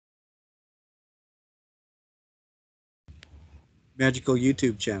magical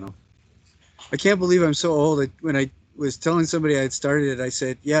YouTube channel. I can't believe I'm so old. When I was telling somebody I had started it, I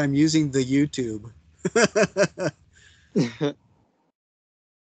said, "Yeah, I'm using the YouTube."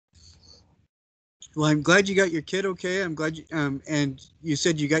 Well, I'm glad you got your kid okay. I'm glad you and you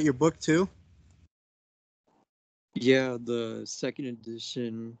said you got your book too. Yeah, the second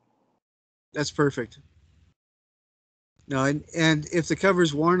edition. That's perfect. No, and if the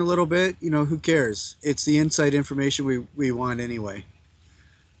cover's worn a little bit, who cares? It's the inside information we want anyway.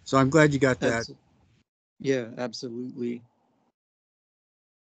 So I'm glad you got that. Abs- yeah, absolutely.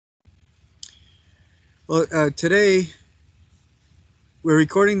 Well, today we're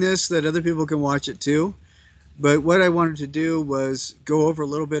recording this so that other people can watch it too. But what I wanted to do was go over a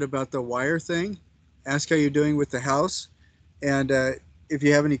little bit about the wire thing, ask how you're doing with the house, and if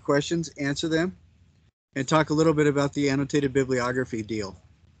you have any questions, answer them, and talk a little bit about the annotated bibliography deal.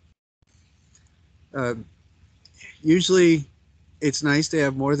 Uh, Usually, it's nice to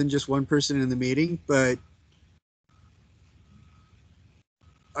have more than just one person in the meeting, but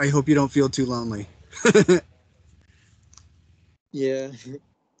I hope you don't feel too lonely. Yeah.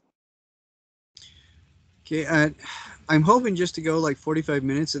 Okay, I'm hoping just to go like 45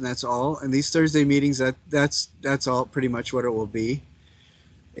 minutes, and that's all. And these Thursday meetings, that's all pretty much what it will be.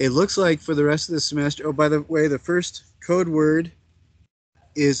 It looks like for the rest of the semester. Oh, by the way, the first code word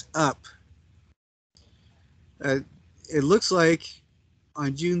is up. Uh, it looks like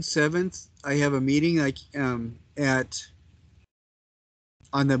on June 7th, I have a meeting like at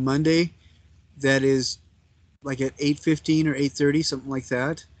on the Monday that is like at 8:15 or 8:30, something like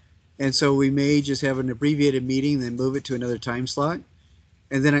that. And so we may just have an abbreviated meeting, then move it to another time slot.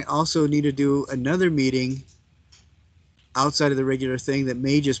 And then I also need to do another meeting outside of the regular thing that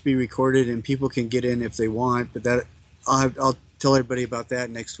may just be recorded and people can get in if they want. But that I'll tell everybody about that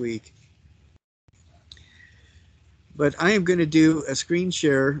next week. But I am going to do a screen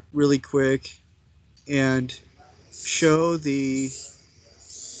share really quick and show just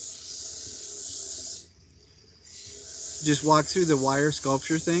walk through the wire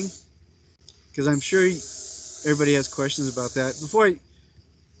sculpture thing because I'm sure everybody has questions about that.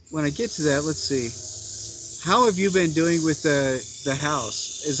 When I get to that, let's see. How have you been doing with the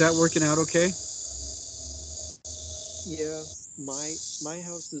house? Is that working out okay? Yeah, my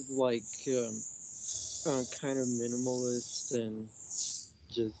house is like kind of minimalist and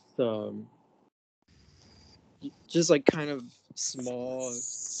just just like kind of small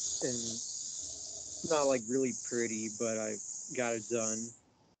and not like really pretty, but I got it done.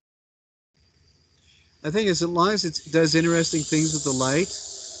 I think as long as it does interesting things with the light,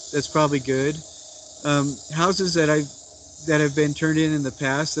 that's probably good. Houses that have been turned in the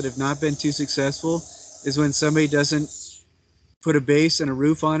past that have not been too successful is when somebody doesn't put a base and a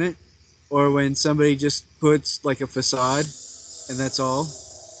roof on it, or when somebody just puts like a facade and that's all.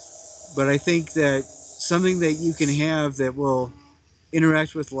 But I think that something that you can have that will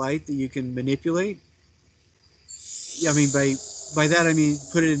interact with light that you can manipulate. Yeah, I mean by that I mean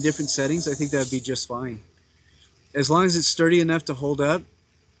put it in different settings. I think that would be just fine as long as it's sturdy enough to hold up.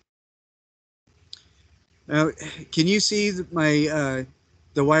 Now, can you see my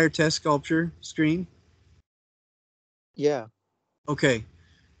the wire test sculpture screen? Yeah. Okay,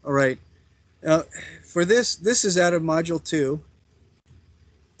 all right. Now, for this is out of module 2,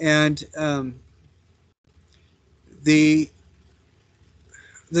 and the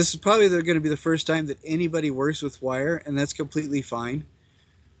this is probably going to be the first time that anybody works with wire, and that's completely fine.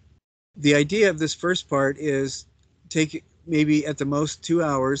 The idea of this first part is take maybe at the most 2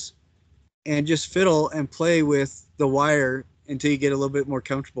 hours and just fiddle and play with the wire until you get a little bit more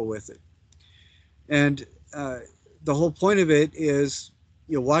comfortable with it. And the whole point of it is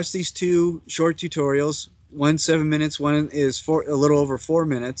you'll watch these two short tutorials. One's 7 minutes, one is a little over 4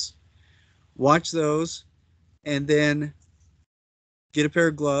 minutes. Watch those, and then get a pair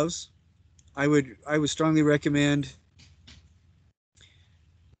of gloves. I would strongly recommend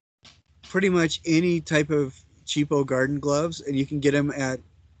pretty much any type of cheapo garden gloves, and you can get them at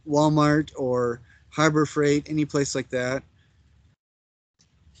Walmart or Harbor Freight, any place like that.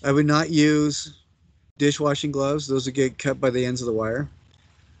 I would not use dishwashing gloves; those would get cut by the ends of the wire.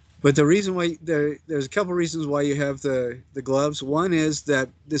 But the reason why there's a couple reasons why you have the gloves. One is that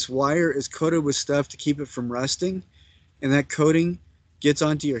this wire is coated with stuff to keep it from rusting, and that coating gets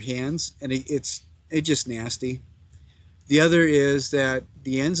onto your hands, and it's just nasty. The other is that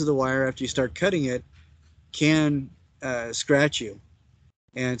the ends of the wire, after you start cutting it, can scratch you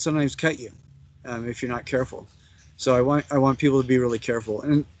and sometimes cut you if you're not careful. So I want people to be really careful.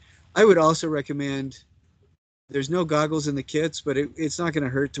 And I would also recommend There's no goggles in the kits, but it's not going to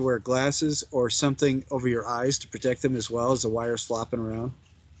hurt to wear glasses or something over your eyes to protect them as well as the wires flopping around.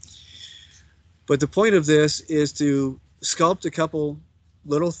 But the point of this is to sculpt a couple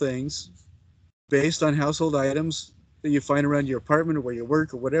little things based on household items that you find around your apartment or where you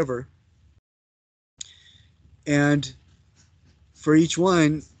work or whatever. And for each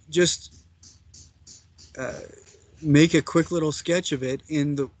one, just uh, make a quick little sketch of it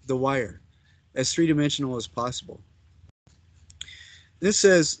in the wire, as three-dimensional as possible. This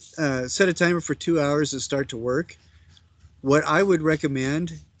says set a timer for 2 hours to start to work. What I would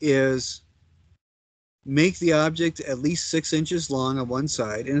recommend is make the object at least 6 inches long on one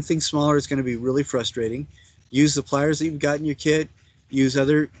side. Anything smaller is going to be really frustrating. Use the pliers that you've got in your kit. Use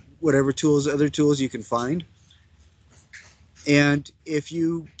other tools you can find. And if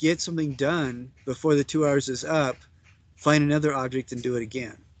you get something done before the 2 hours is up, find another object and do it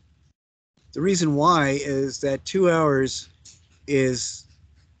again. The reason why is that 2 hours is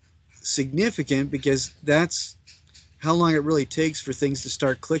significant because that's how long it really takes for things to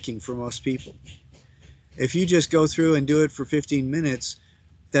start clicking for most people. If you just go through and do it for 15 minutes,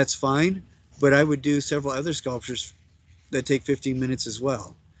 that's fine, but I would do several other sculptures that take 15 minutes as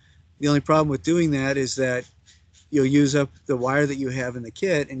well. The only problem with doing that is that you'll use up the wire that you have in the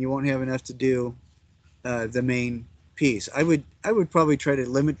kit and you won't have enough to do the main piece. I would probably try to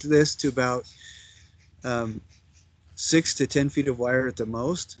limit this to about 6 to 10 feet of wire at the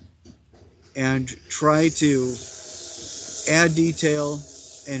most, and try to add detail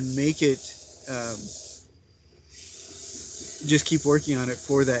and make it just keep working on it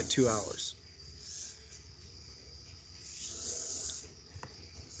for that 2 hours.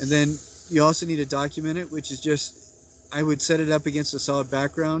 And then you also need to document it, which is just, I would set it up against a solid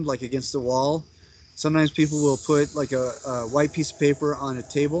background, like against the wall. Sometimes people will put like a white piece of paper on a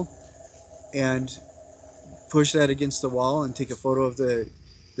table and push that against the wall and take a photo of the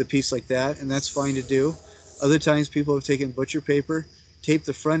piece like that, and that's fine to do. Other times people have taken butcher paper, taped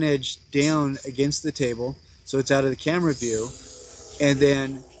the front edge down against the table so it's out of the camera view, and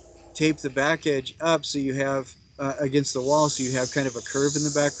then tape the back edge up so you have against the wall so you have kind of a curve in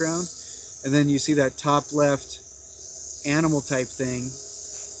the background. And then you see that top left animal type thing.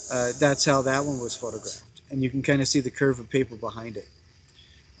 That's how that one was photographed. And you can kind of see the curve of paper behind it.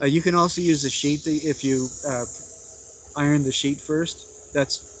 You can also use the sheet if you iron the sheet first.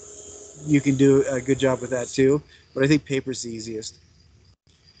 You can do a good job with that too. But I think paper's the easiest.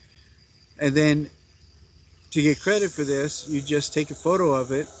 And then to get credit for this, you just take a photo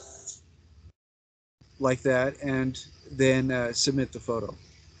of it like that and then submit the photo.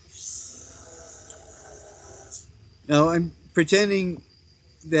 Now I'm pretending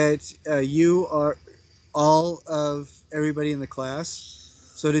that you are all of everybody in the class.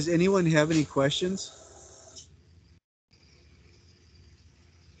 So does anyone have any questions?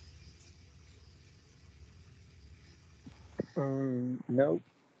 Nope.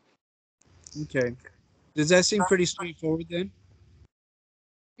 Okay. Does that seem pretty straightforward then?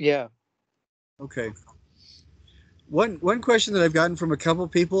 Yeah. Okay. One question that I've gotten from a couple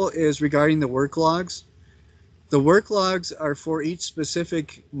people is regarding the work logs. The work logs are for each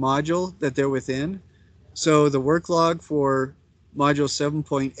specific module that they're within. So the work log for module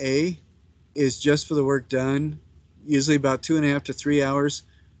 7.A is just for the work done, usually about 2.5 to 3 hours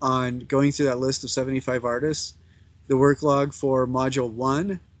on going through that list of 75 artists. The work log for module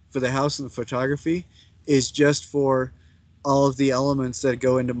 1 for the house and the photography is just for all of the elements that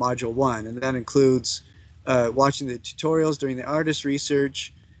go into module 1, and that includes watching the tutorials, doing the artist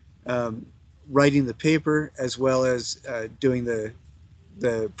research, um, writing the paper, as well as doing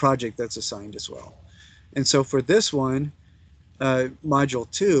the project that's assigned as well. And so for this one, module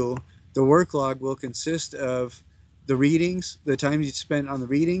 2, the work log will consist of the readings, the time you spent on the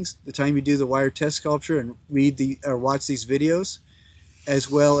readings, the time you do the wire test sculpture and watch these videos,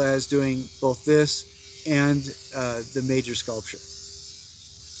 as well as doing both this and the major sculpture.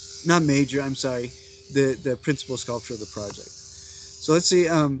 Not major, I'm sorry, the principal sculpture of the project. So let's see.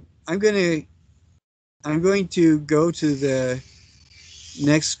 I'm going to go to the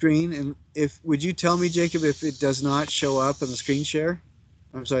next screen, and if would you tell me, Jacob, if it does not show up on the screen share?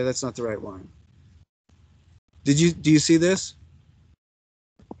 I'm sorry, that's not the right one. Do you see this?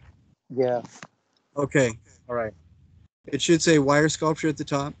 Yeah. Okay, all right. It should say wire sculpture at the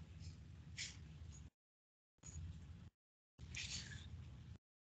top.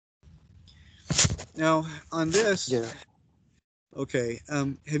 Now on this, Yeah. okay,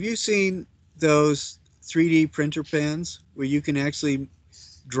 have you seen those 3D printer pens where you can actually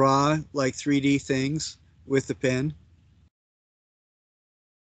draw like 3D things with the pen?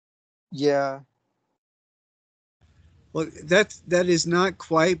 Yeah. Well, that is not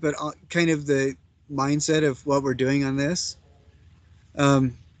quite, but kind of the mindset of what we're doing on this.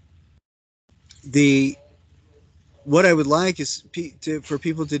 Um, the what I would like is for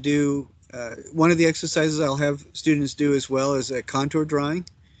people to do. One of the exercises I'll have students do as well is a contour drawing,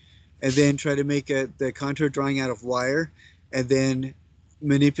 and then try to make the contour drawing out of wire, and then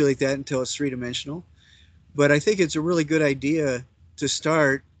manipulate that until it's three-dimensional. But I think it's a really good idea to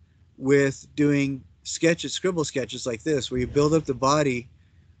start with doing sketches, scribble sketches like this, where you build up the body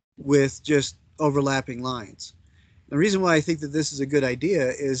with just overlapping lines. The reason why I think that this is a good idea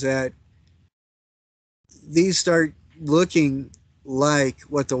is that these start looking like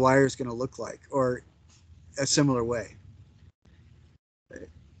what the wire is going to look like, or a similar way.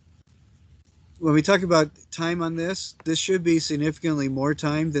 When we talk about time on this should be significantly more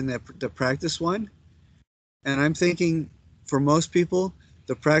time than the practice one. And I'm thinking for most people,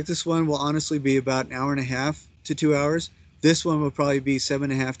 the practice one will honestly be about an hour and a half to 2 hours. This one will probably be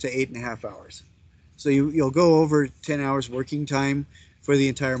 7.5 to 8.5 hours. So you'll go over 10 hours working time for the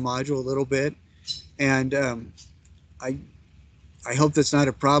entire module a little bit. And I, I hope that's not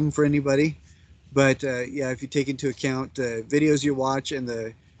a problem for anybody. But yeah, if you take into account the videos you watch and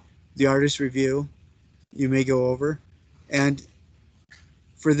the artist review, you may go over. And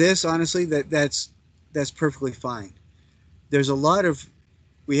for this, honestly, that's perfectly fine. There's a lot of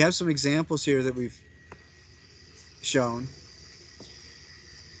we have some examples here that we've shown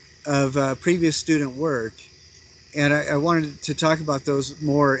of previous student work, and I wanted to talk about those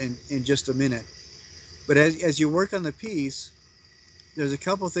more in just a minute. But as you work on the piece, there's a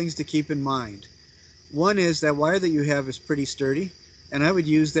couple things to keep in mind. One is that wire that you have is pretty sturdy, and I would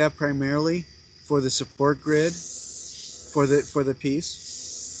use that primarily for the support grid for the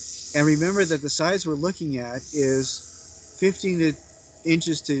piece. And remember that the size we're looking at is 15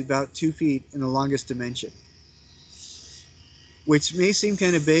 inches to about 2 feet in the longest dimension, which may seem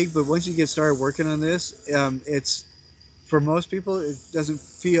kind of big, but once you get started working on this, it's for most people it doesn't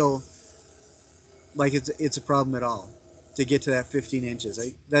feel like it's a problem at all to get to that 15 inches.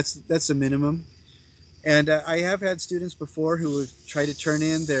 That's the minimum. And I have had students before who have tried to turn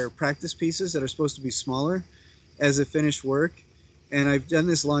in their practice pieces that are supposed to be smaller as a finished work. And I've done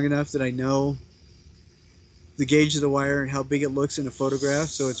this long enough that I know the gauge of the wire and how big it looks in a photograph,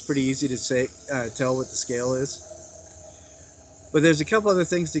 so it's pretty easy to tell what the scale is. But there's a couple other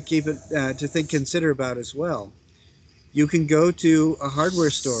things to consider about as well. You can go to a hardware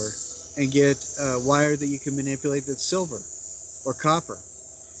store and get a wire that you can manipulate that's silver or copper.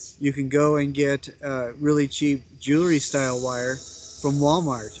 You can go and get really cheap jewelry style wire from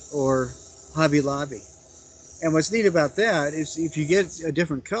Walmart or Hobby Lobby. And what's neat about that is if you get a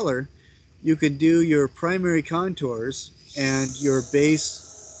different color, you can do your primary contours and your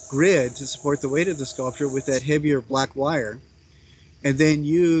base grid to support the weight of the sculpture with that heavier black wire, and then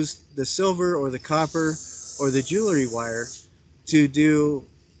use the silver or the copper or the jewelry wire to do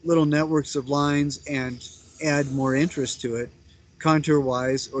little networks of lines and add more interest to it, contour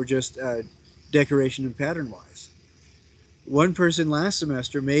wise or just decoration and pattern wise. One person last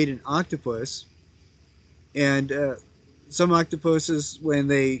semester made an octopus, and some octopuses, when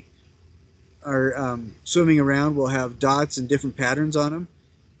they are swimming around, will have dots and different patterns on them.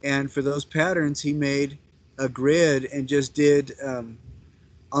 And for those patterns, he made a grid and just did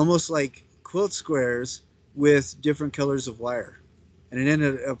almost like quilt squares with different colors of wire. And it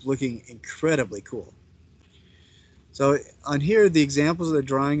ended up looking incredibly cool. So on here, the examples of the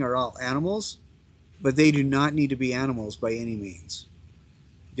drawing are all animals, but they do not need to be animals by any means.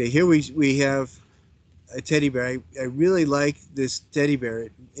 Okay, here we have a teddy bear. I really like this teddy bear.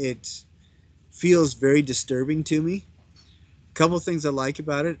 It feels very disturbing to me. A couple of things I like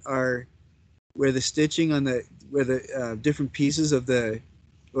about it are where the stitching on the where the different pieces of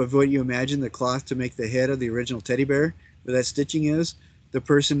what you imagine the cloth to make the head of the original teddy bear, where that stitching is, the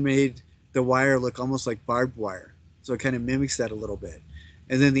person made the wire look almost like barbed wire, so it kind of mimics that a little bit.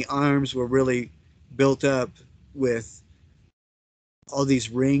 And then the arms were really built up with all these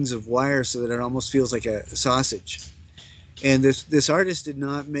rings of wire, so that it almost feels like a sausage. And this artist did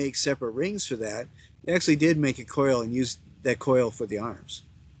not make separate rings for that. They actually did make a coil and used that coil for the arms.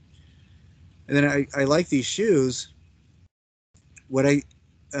 And then I like these shoes. What I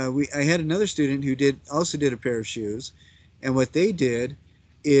had another student who did a pair of shoes, and what they did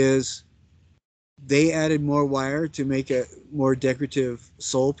is they added more wire to make a more decorative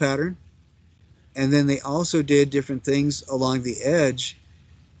sole pattern, and then they also did different things along the edge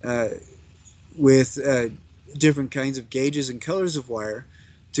uh, with different kinds of gauges and colors of wire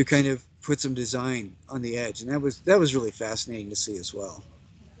to kind of put some design on the edge, and really fascinating to see as well.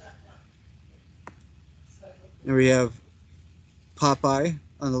 And we have Popeye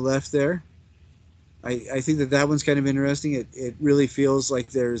on the left there. I think that that one's kind of interesting. It really feels like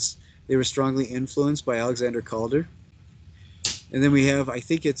they were strongly influenced by Alexander Calder. And then we have I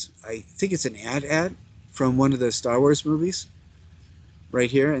think it's an ad from one of the Star Wars movies right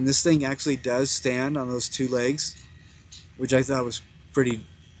here. And this thing actually does stand on those two legs, which I thought was pretty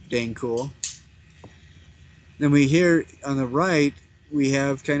dang cool. Then we here on the right we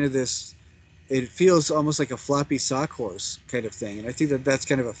have kind of this. It feels almost like a floppy sock horse kind of thing, and I think that that's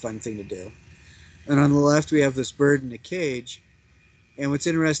kind of a fun thing to do. And on the left we have this bird in a cage, and what's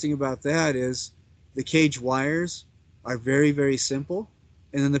interesting about that is the cage wires are very, very simple.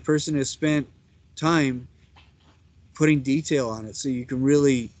 And then the person has spent time putting detail on it. So you can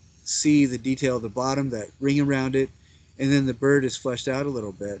really see the detail of the bottom, that ring around it, and then the bird is fleshed out a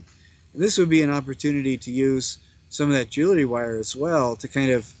little bit. And this would be an opportunity to use some of that jewelry wire as well to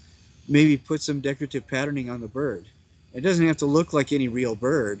kind of maybe put some decorative patterning on the bird. It doesn't have to look like any real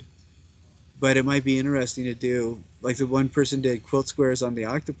bird, but it might be interesting to do, like the one person did quilt squares on the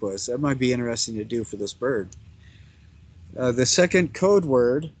octopus. That might be interesting to do for this bird. The second code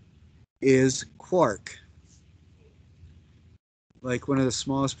word is quark, like one of the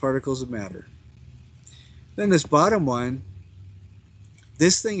smallest particles of matter. Then this bottom one,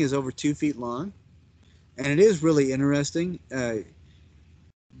 this thing is over 2 feet long, and it is really interesting.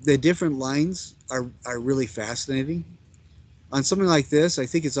 The different lines are really fascinating. On something like this, I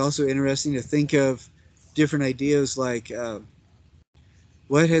think it's also interesting to think of different ideas like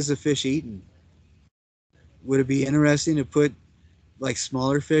what has the fish eaten? Would it be interesting to put like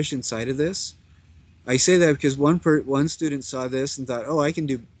smaller fish inside of this? I say that because one student saw this and thought, "Oh, I can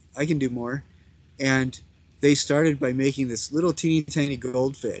do more," and they started by making this little teeny tiny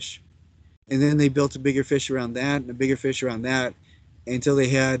goldfish, and then they built a bigger fish around that and a bigger fish around that until they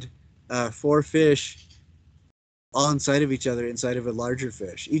had four fish all inside of each other inside of a larger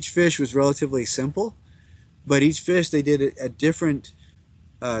fish. Each fish was relatively simple, but each fish they did a different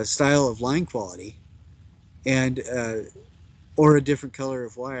style of line quality and or a different color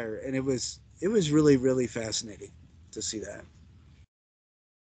of wire, and it was really really fascinating to see that.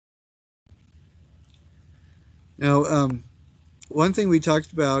 Now, one thing we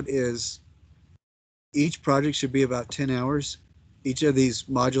talked about is each project should be about 10 hours. Each of these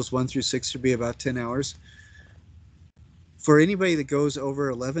modules 1 through 6 should be about 10 hours. For anybody that goes over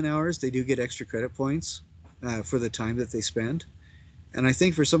 11 hours, they do get extra credit points for the time that they spend. And I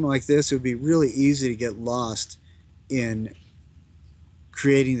think for something like this, it would be really easy to get lost in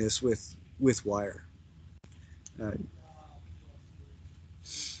creating this with wire. Uh,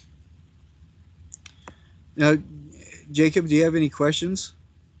 Now, Jacob, do you have any questions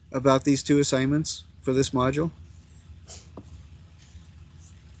about these two assignments for this module?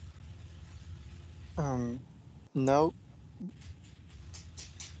 Um, no.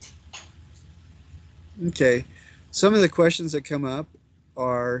 Okay. Some of the questions that come up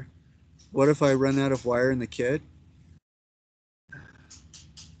are, what if I run out of wire in the kit?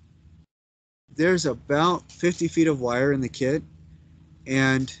 There's about 50 feet of wire in the kit,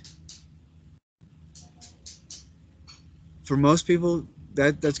 and for most people,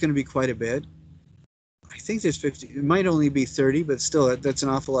 that's going to be quite a bit. I think there's 50. It might only be 30, but still, that's an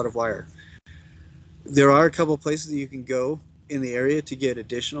awful lot of wire. There are a couple places that you can go in the area to get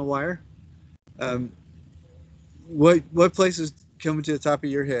additional wire. Um, what places come to the top of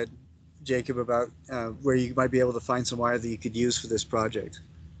your head, Jacob, about where you might be able to find some wire that you could use for this project?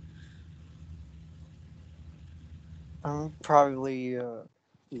 Probably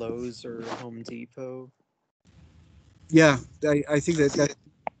Lowe's or Home Depot. Yeah, I think that.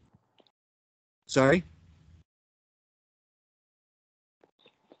 Sorry,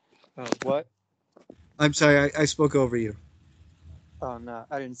 What? I'm sorry. I spoke over you. Oh no,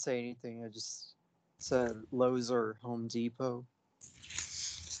 I didn't say anything. I just said Lowe's or Home Depot.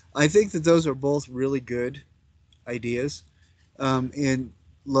 I think that those are both really good ideas. In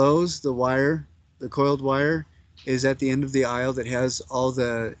Lowe's, the coiled wire, is at the end of the aisle that has all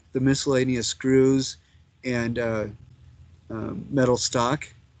the miscellaneous screws and metal stock.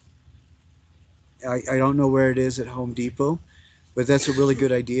 I don't know where it is at Home Depot, but that's a really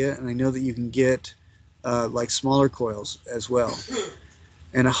good idea. And I know that you can get like smaller coils as well.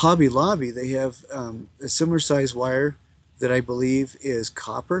 And a Hobby Lobby, they have a similar size wire that I believe is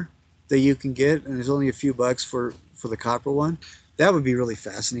copper that you can get, and there's only a few bucks for the copper one. That would be really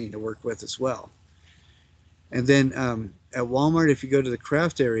fascinating to work with as well. And then at Walmart, if you go to the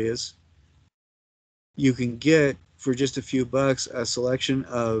craft areas, you can get for just a few bucks a selection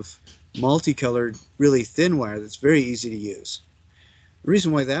of multicolored, really thin wire that's very easy to use. The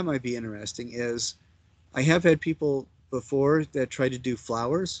reason why that might be interesting is I have had people before that tried to do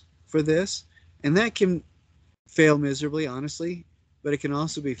flowers for this, and that can fail miserably, honestly, but it can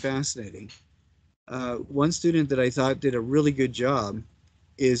also be fascinating. One student that I thought did a really good job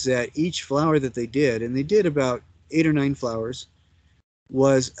is that each flower that they did, and they did about 8 or 9 flowers,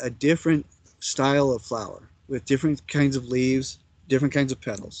 was a different style of flower with different kinds of leaves, different kinds of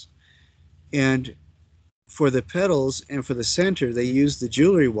petals. And for the petals and for the center, they used the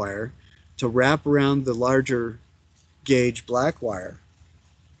jewelry wire to wrap around the larger gauge black wire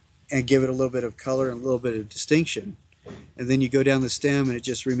and give it a little bit of color and a little bit of distinction. And then you go down the stem and it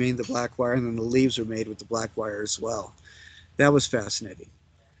just remained the black wire, and then the leaves are made with the black wire as well. That was fascinating.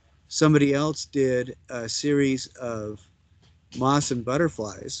 Somebody else did a series of moss and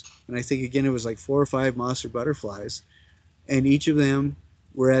butterflies, and I think again it was like 4 or 5 moss or butterflies, and each of them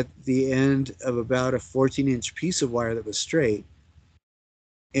were at the end of about a 14-inch piece of wire that was straight.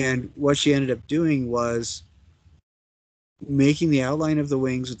 And what she ended up doing was making the outline of the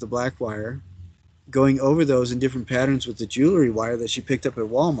wings with the black wire, going over those in different patterns with the jewelry wire that she picked up at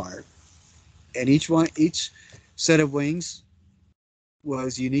Walmart. And each set of wings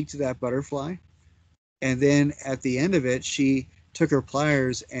was unique to that butterfly. And then at the end of it, she took her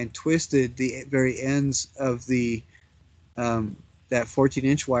pliers and twisted the very ends of the that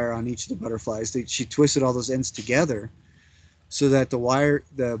 14-inch wire on each of the butterflies. She twisted all those ends together so that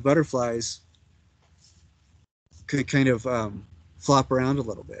the butterflies could kind of flop around a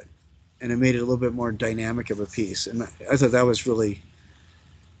little bit, and it made it a little bit more dynamic of a piece. And I thought that was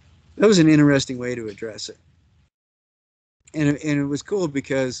an interesting way to address it. And it was cool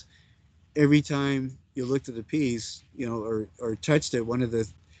because every time you looked at the piece, or touched it, one of the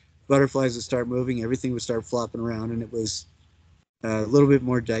butterflies would start moving, everything would start flopping around, and it was a little bit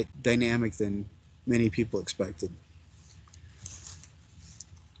more dynamic than many people expected.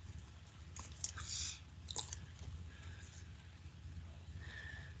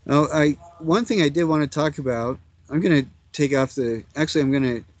 Now, one thing I did want to talk about. I'm going to take off the. Actually, I'm going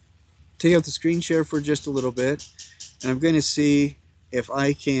to take out the screen share for just a little bit, and I'm going to see if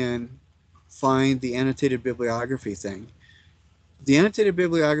I can find the annotated bibliography thing. The annotated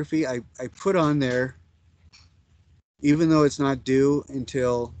bibliography I put on there, even though it's not due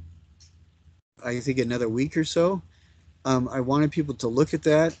until I think another week or so. I wanted people to look at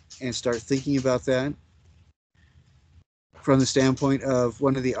that and start thinking about that from the standpoint of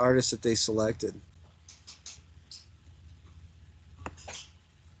one of the artists that they selected.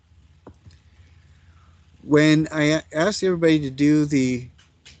 When I asked everybody to do the,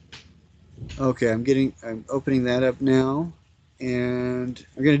 okay, I'm opening that up now, and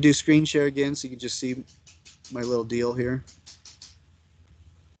I'm going to do screen share again so you can just see my little deal here.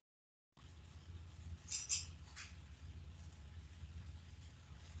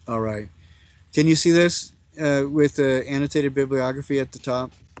 All right. Can you see this with the annotated bibliography at the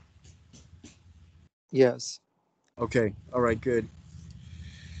top? Yes. Okay. All right. Good.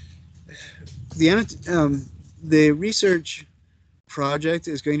 The the research project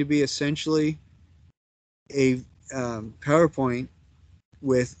is going to be essentially a PowerPoint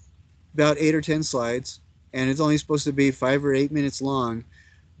with about 8 or 10 slides, and it's only supposed to be 5 or 8 minutes long.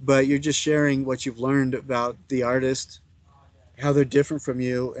 But you're just sharing what you've learned about the artist, how they're different from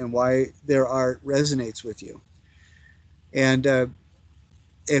you, and why their art resonates with you. And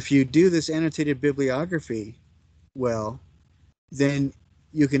if you do this annotated bibliography well, then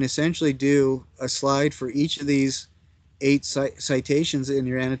you can essentially do a slide for each of these 8 citations in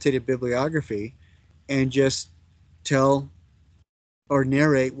your annotated bibliography and just tell or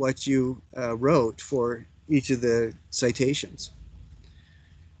narrate what you wrote for each of the citations.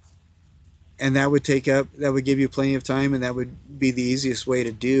 And that would give you plenty of time, and that would be the easiest way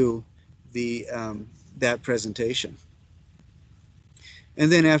to do the that presentation. And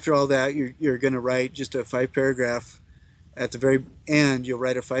then after all that, you're going to write just a 5 paragraph. At the very end, you'll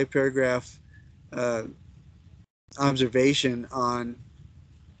write a 5 paragraph uh, observation on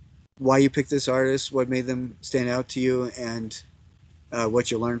why you picked this artist, what made them stand out to you, and what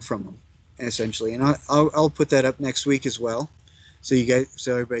you learned from them, essentially. And I'll put that up next week as well, so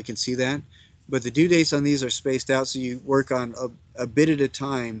everybody can see that. But the due dates on these are spaced out, so you work on a bit at a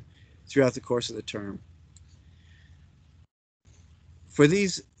time throughout the course of the term. For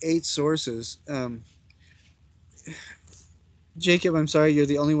these 8 sources, Jacob, I'm sorry, you're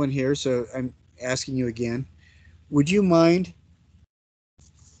the only one here, so I'm asking you again. Would you mind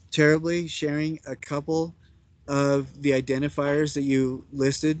terribly sharing a couple of the identifiers that you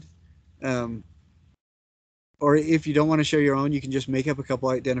listed? Um, or if you don't want to share your own, you can just make up a couple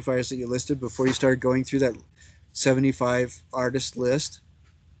identifiers that you listed before you start going through that 75 artist list.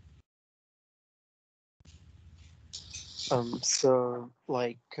 So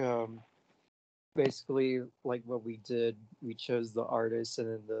basically like what we did, we chose the artists and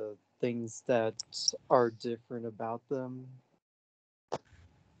then the things that are different about them.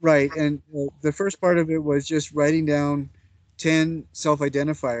 Right. And the first part of it was just writing down 10 self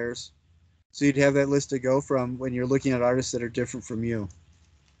identifiers. So you'd have that list to go from when you're looking at artists that are different from you.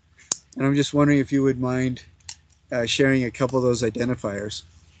 And I'm just wondering if you would mind sharing a couple of those identifiers.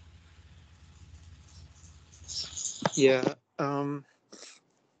 Yeah.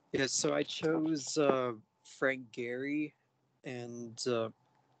 Yeah, so I chose Frank Gehry, and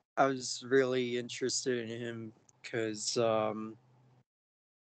I was really interested in him because,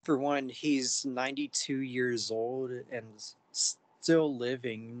 for one, he's 92 years old and still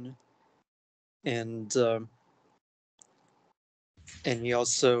living, and he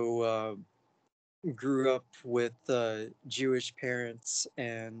also grew up with Jewish parents,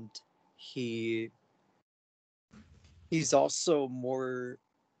 and he he's also more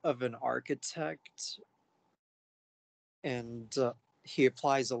of an architect, and he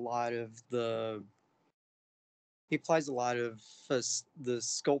applies a lot of the he applies a lot of the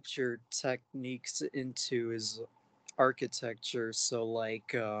sculpture techniques into his architecture. So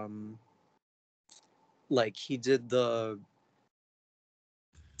like he did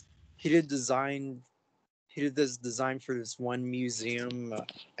design he did this design for this one museum.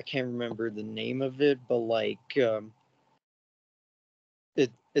 I can't remember the name of it, but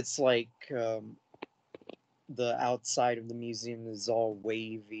it's like the outside of the museum is all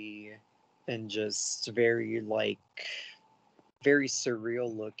wavy and just very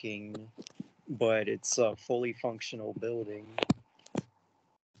surreal looking, but it's a fully functional building.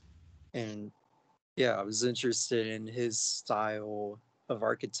 And yeah, I was interested in his style of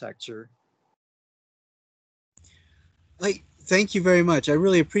architecture. Thank you very much. I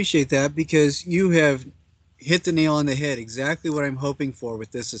really appreciate that because you have hit the nail on the head. Exactly what I'm hoping for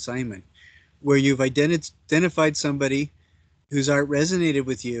with this assignment, where you've identified somebody whose art resonated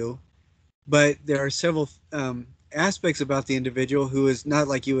with you, but there are several aspects about the individual who is not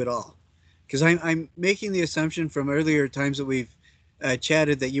like you at all. Because I'm making the assumption from earlier times that we've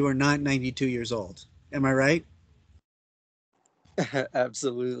chatted that you are not 92 years old. Am I right?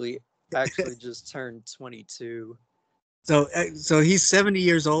 Absolutely. Actually, just turned 22. So he's 70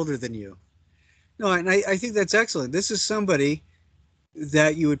 years older than you. No, and I think that's excellent. This is somebody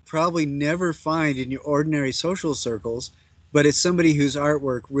that you would probably never find in your ordinary social circles, but it's somebody whose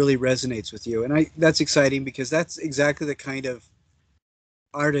artwork really resonates with you. And that's exciting because that's exactly the kind of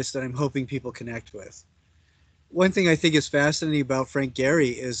artist that I'm hoping people connect with. One thing I think is fascinating about Frank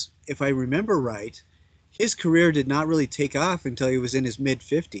Gehry is, if I remember right, his career did not really take off until he was in his mid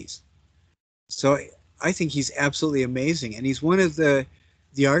 50s. So I think he's absolutely amazing, and he's one of the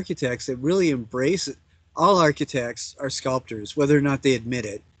architects that really embrace it. All architects are sculptors, whether or not they admit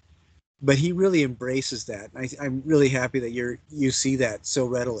it, but he really embraces that. I'm really happy that you see that so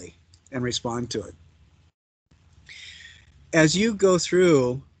readily and respond to it. As you go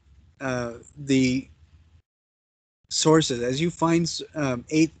through the sources, as you find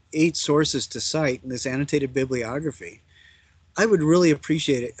eight sources to cite in this annotated bibliography, I would really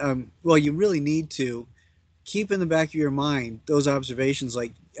appreciate it. Well, you really need to keep in the back of your mind those observations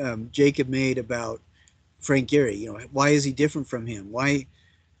like Jacob made about Frank Gehry. Why is he different from him? Why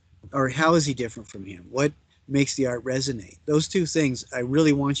or how is he different from him? What makes the art resonate? Those two things I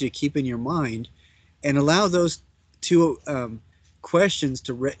really want you to keep in your mind and allow those two questions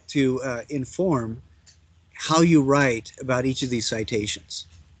to inform how you write about each of these citations.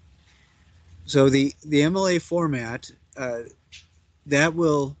 So the MLA format that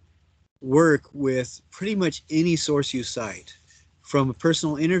will work with pretty much any source you cite, from a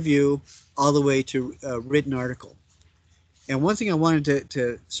personal interview all the way to a written article. And one thing I wanted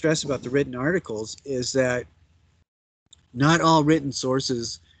to stress about the written articles is that not all written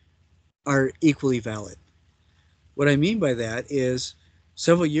sources are equally valid. What I mean by that is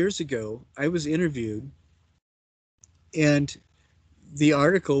several years ago, I was interviewed and the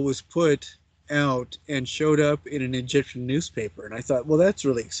article was put out and showed up in an Egyptian newspaper. And I thought, well, that's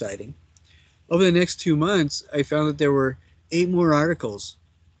really exciting. Over the next 2 months, I found that there were 8 more articles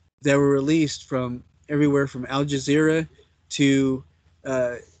that were released from everywhere from Al Jazeera to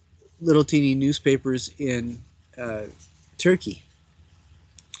uh, little teeny newspapers in uh, Turkey.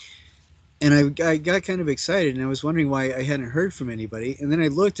 And I got kind of excited, and I was wondering why I hadn't heard from anybody. And then I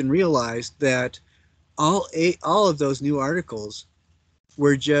looked and realized that all of those new articles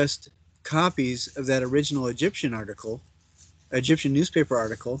were just copies of that original Egyptian newspaper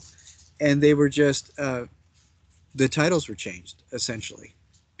article, and they were just the titles were changed essentially,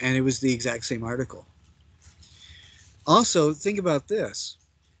 and it was the exact same article. Also, think about this.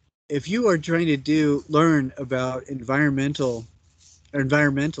 If you are trying to learn about environmentalism,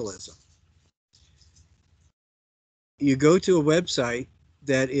 you go to a website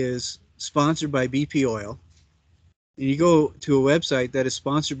that is sponsored by BP Oil, and you go to a website that is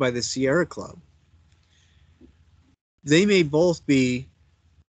sponsored by the Sierra Club. They may both be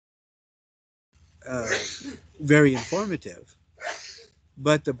uh, very informative,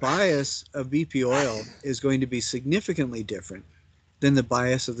 but the bias of BP Oil is going to be significantly different than the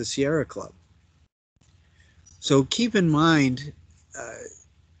bias of the Sierra Club. So keep in mind uh,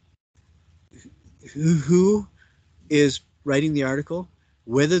 who is writing the article,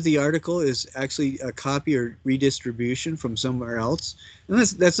 whether the article is actually a copy or redistribution from somewhere else, and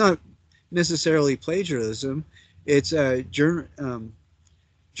that's not necessarily plagiarism. It's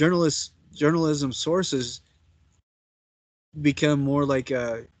journalism sources become more like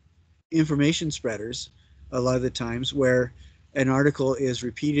information spreaders a lot of the times, where an article is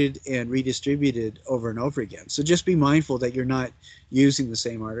repeated and redistributed over and over again. So just be mindful that you're not using the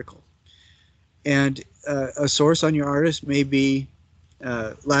same article. And a source on your artist may be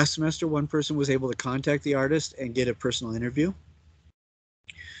last semester, one person was able to contact the artist and get a personal interview.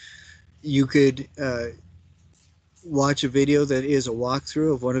 You could watch a video that is a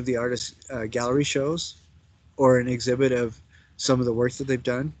walkthrough of one of the artist's gallery shows or an exhibit of some of the work that they've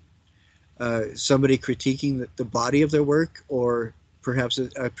done. Somebody critiquing the body of their work or perhaps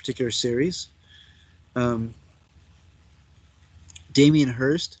a particular series. Um, Damien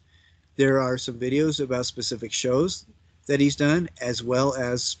Hirst, there are some videos about specific shows that he's done, as well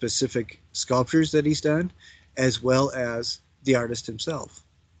as specific sculptures that he's done, as well as the artist himself.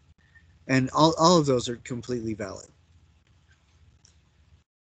 And all of those are completely valid.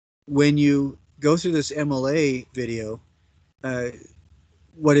 When you go through this MLA video, uh,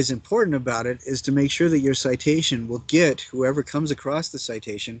 what is important about it is to make sure that your citation will get whoever comes across the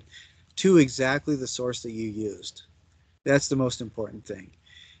citation to exactly the source that you used. That's the most important thing.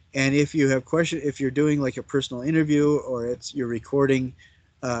 And if you have questions, if you're doing like a personal interview or you're recording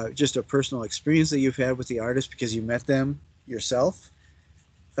just a personal experience that you've had with the artist because you met them yourself,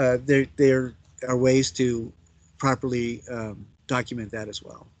 there are ways to properly document that as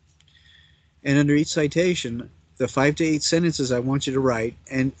well. And under each citation, the 5 to 8 sentences I want you to write,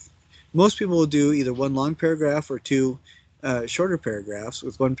 and most people will do either one long paragraph or two shorter paragraphs,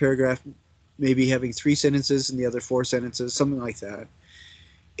 with one paragraph maybe having 3 sentences and the other 4 sentences, something like that.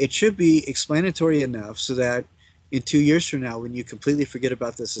 It should be explanatory enough so that in 2 years from now, when you completely forget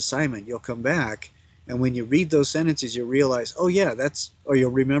about this assignment, you'll come back, and when you read those sentences, you'll realize, oh yeah, or you'll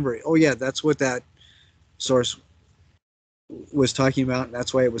remember, oh yeah, that's what that source was talking about, and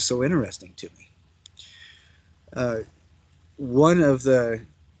that's why it was so interesting to me. Uh, One of the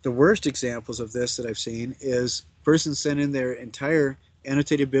worst examples of this that I've seen is persons sent in their entire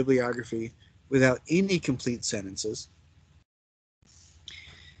annotated bibliography without any complete sentences,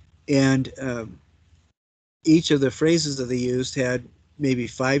 and each of the phrases that they used had maybe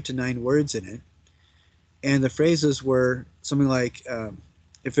 5 to 9 words in it, and the phrases were something like, I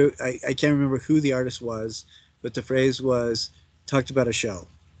can't remember who the artist was, but the phrase was talked about a show,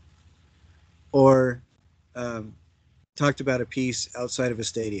 or um, talked about a piece outside of a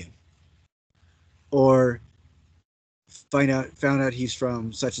stadium, or found out he's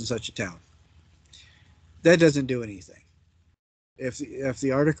from such and such a town. That doesn't do anything. If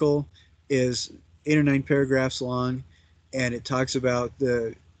the article is 8 or 9 paragraphs long, and it talks about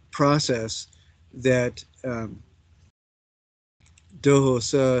the process that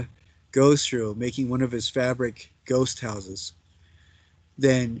Dohosa goes through making one of his fabric ghost houses,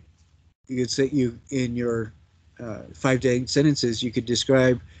 then you could say, you in your 5 to 8 sentences you could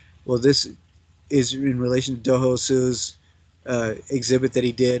describe, well, this is in relation to Dohosu's exhibit that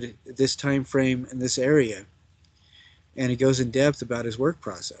he did at this time frame in this area, and it goes in depth about his work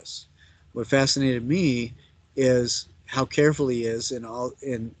process. What fascinated me is how careful he is in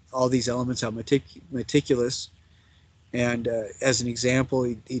all these elements, how meticulous. And as an example,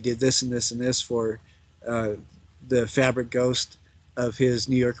 he did this and this and this for uh, the fabric ghost of his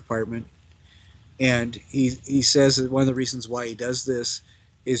New York apartment. And he says that one of the reasons why he does this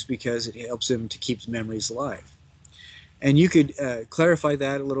is because it helps him to keep memories alive. And you could clarify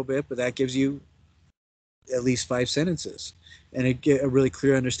that a little bit, but that gives you at least 5 sentences and it get a really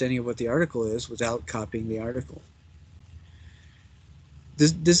clear understanding of what the article is without copying the article.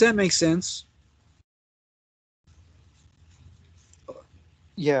 Does that make sense?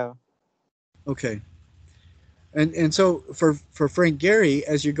 Yeah. Okay. And so for Frank Gehry,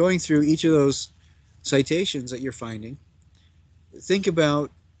 as you're going through each of those citations that you're finding, think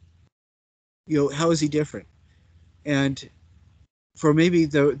about, how is he different? And for maybe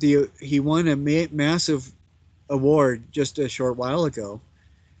the he won a massive award just a short while ago,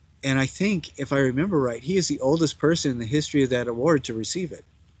 and I think if I remember right, he is the oldest person in the history of that award to receive it,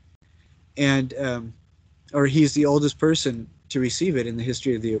 and or he's the oldest person to receive it in the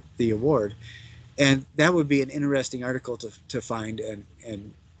history of the award, and that would be an interesting article to find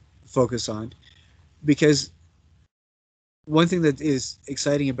and focus on, because one thing that is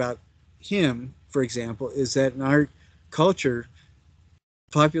exciting about him, for example, is that in our culture,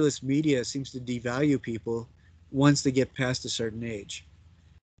 populist media seems to devalue people once they get past a certain age.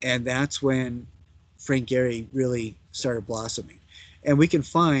 And that's when Frank Gehry really started blossoming. And we can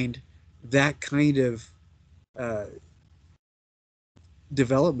find that kind of uh,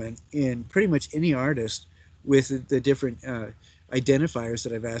 development in pretty much any artist with the different identifiers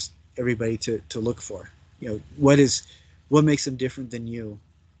that I've asked everybody to look for. You know, what makes them different than you,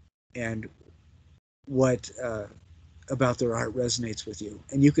 and what about their art resonates with you,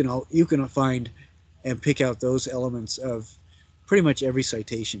 and you can find and pick out those elements of pretty much every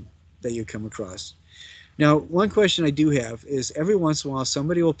citation that you come across. Now, one question I do have is every once in a while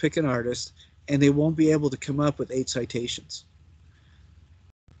somebody will pick an artist and they won't be able to come up with 8 citations.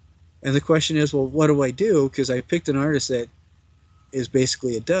 And the question is, well, what do I do? Because I picked an artist that is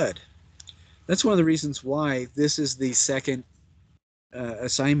basically a dud. That's one of the reasons why this is the second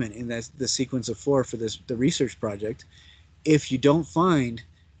assignment in the sequence of 4 for the research project. If you don't find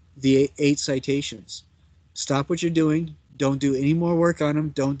the 8 citations, stop what you're doing. Don't do any more work on them.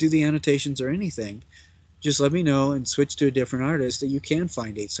 Don't do the annotations or anything. Just let me know and switch to a different artist that you can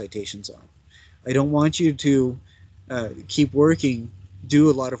find 8 citations on. I don't want you to keep working, do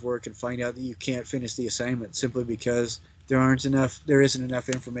a lot of work, and find out that you can't finish the assignment simply because there isn't enough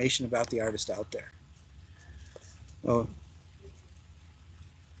information about the artist out there. Oh,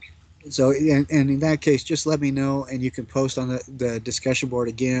 so and in that case, just let me know, and you can post on the discussion board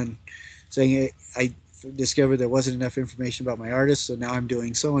again, saying, hey, I discovered there wasn't enough information about my artist, so now I'm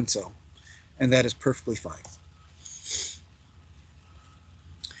doing so and so, and that is perfectly fine.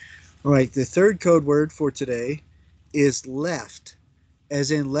 All right, the third code word for today is left, as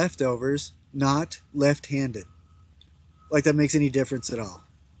in leftovers, not left-handed. Like that makes any difference at all.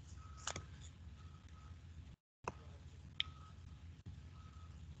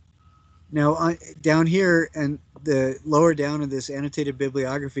 Now, down here and the lower down in this annotated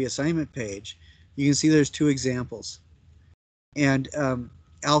bibliography assignment page, you can see there's 2 examples. And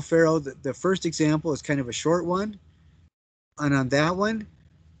Alfaro, the first example is kind of a short one. And on that one,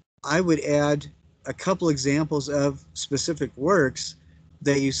 I would add a couple examples of specific works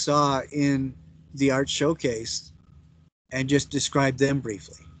that you saw in the art showcase and just describe them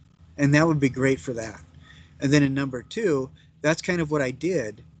briefly. And that would be great for that. And then in number 2, that's kind of what I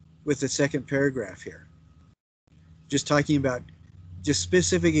did with the second paragraph here. Just talking about just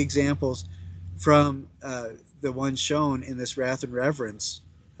specific examples from the ones shown in this Wrath and Reverence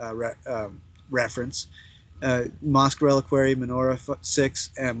reference, Mosque Reliquary, Menorah 6,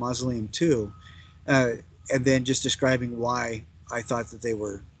 and Mausoleum 2, and then just describing why I thought that they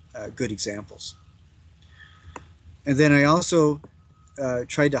were good examples. And then I also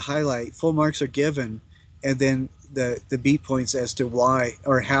tried to highlight full marks are given, and then the beat points as to why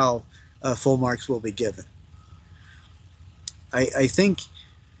or how full marks will be given. I think,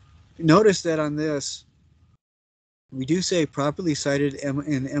 notice that on this, we do say properly cited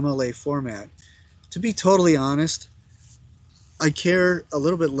in MLA format. To be totally honest, I care a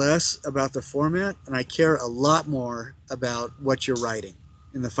little bit less about the format, and I care a lot more about what you're writing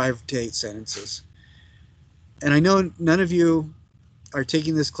in the 5 to 8 sentences. And I know none of you are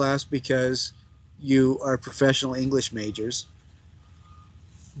taking this class because you are professional English majors,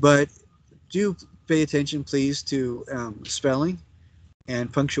 but do pay attention, please, to spelling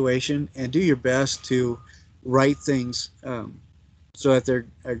and punctuation, and do your best to write things so that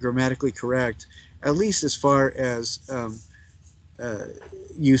they're grammatically correct, at least as far as uh,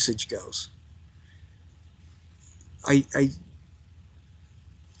 usage goes. I, I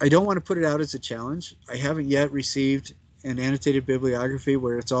I don't want to put it out as a challenge. I haven't yet received an annotated bibliography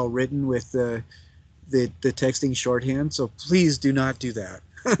where it's all written with the texting shorthand, so please do not do that.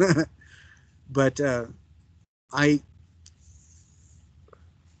 But I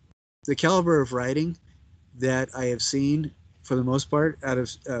the caliber of writing that I have seen for the most part out of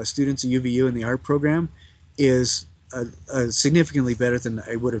students at UVU in the art program is significantly better than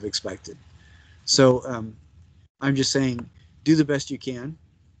I would have expected. So I'm just saying, do the best you can,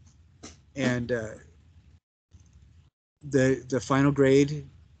 and the final grade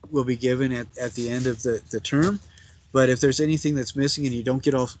will be given at the end of the term. But if there's anything that's missing and you don't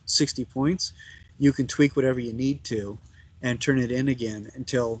get all 60 points, you can tweak whatever you need to and turn it in again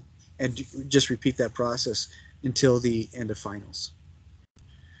until, and just repeat that process until the end of finals.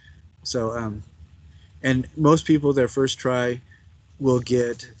 So, and most people, their first try will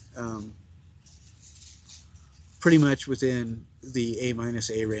get pretty much within the A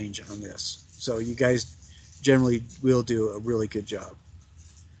minus A range on this. So you guys generally will do a really good job.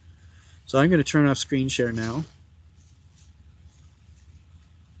 So I'm going to turn off screen share now.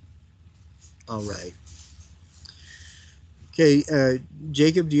 All right. Okay,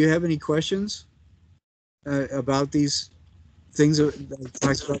 Jacob, do you have any questions about these things that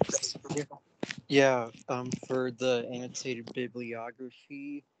I talked about? Yeah, for the annotated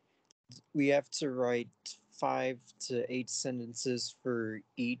bibliography, we have to write 5 to 8 sentences for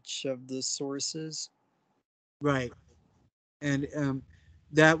each of the sources. Right. And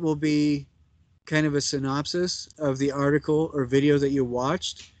that will be kind of a synopsis of the article or video that you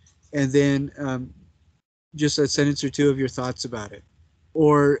watched, and then just a sentence or two of your thoughts about it,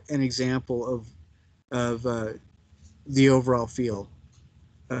 or an example of the overall feel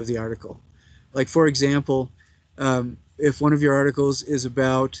of the article. Like for example, if one of your articles is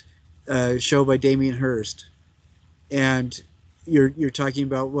about a show by Damien Hirst, and you're talking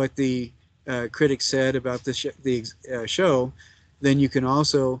about what the critics said about the show, then you can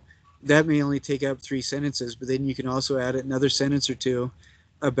also, that may only take up 3 sentences, but then you can also add another sentence or two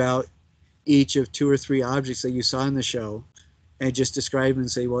about each of 2 or 3 objects that you saw in the show, and just describe them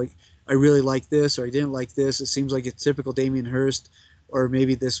and say, well, I really like this, or I didn't like this. It seems like it's typical Damien Hirst, or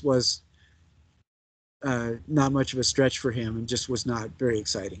maybe this was not much of a stretch for him and just was not very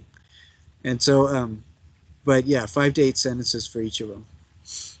exciting. And so, but yeah, 5 to 8 sentences for each of them.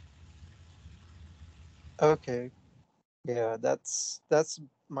 Okay. Yeah, that's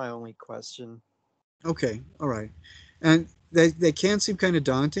my only question. Okay, all right. And they can seem kind of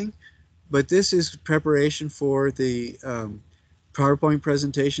daunting, but this is preparation for the PowerPoint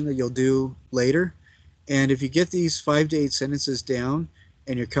presentation that you'll do later. And if you get these 5 to 8 sentences down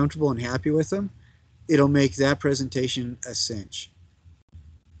and you're comfortable and happy with them, it'll make that presentation a cinch.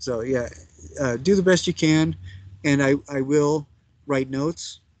 So yeah, do the best you can, and I will write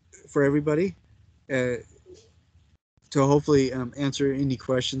notes for everybody uh, to hopefully answer any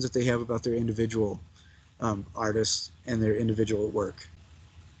questions that they have about their individual artists and their individual work.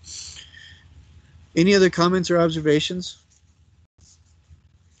 Any other comments or observations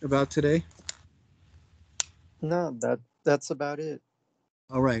about today? No, that's about it.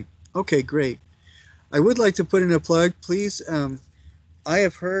 All right. Okay, great. I would like to put in a plug, please. I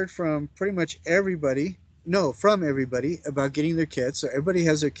have heard from pretty much everybody, no, from everybody about getting their kit. So everybody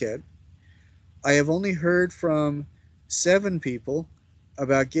has their kit. I have only heard from 7 people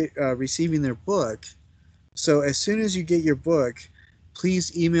about receiving their book. So as soon as you get your book,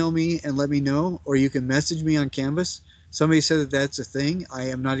 please email me and let me know, or you can message me on Canvas. Somebody said that that's a thing. I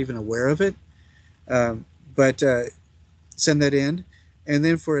am not even aware of it, but send that in. And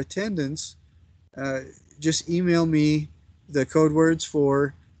then for attendance, uh, just email me the code words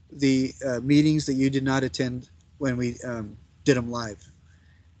for the meetings that you did not attend when we did them live.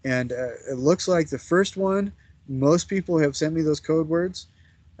 And it looks like the first one, most people have sent me those code words,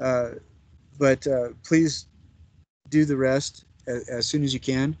 uh, but please do the rest as soon as you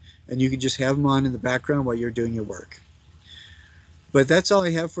can, and you can just have them on in the background while you're doing your work. But that's all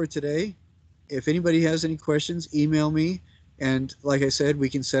I have for today. If anybody has any questions, email me. And like I said, we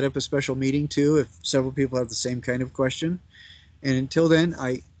can set up a special meeting too if several people have the same kind of question. And until then,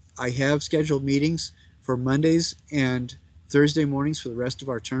 I have scheduled meetings for Mondays and Thursday mornings for the rest of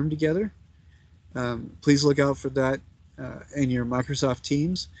our term together. Please look out for that in your Microsoft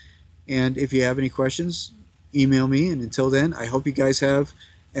Teams. And if you have any questions, email me. And until then, I hope you guys have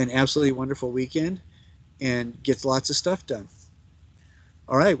an absolutely wonderful weekend and get lots of stuff done.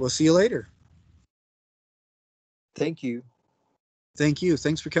 All right, we'll see you later. Thank you. Thank you.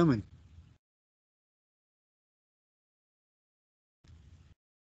 Thanks for coming.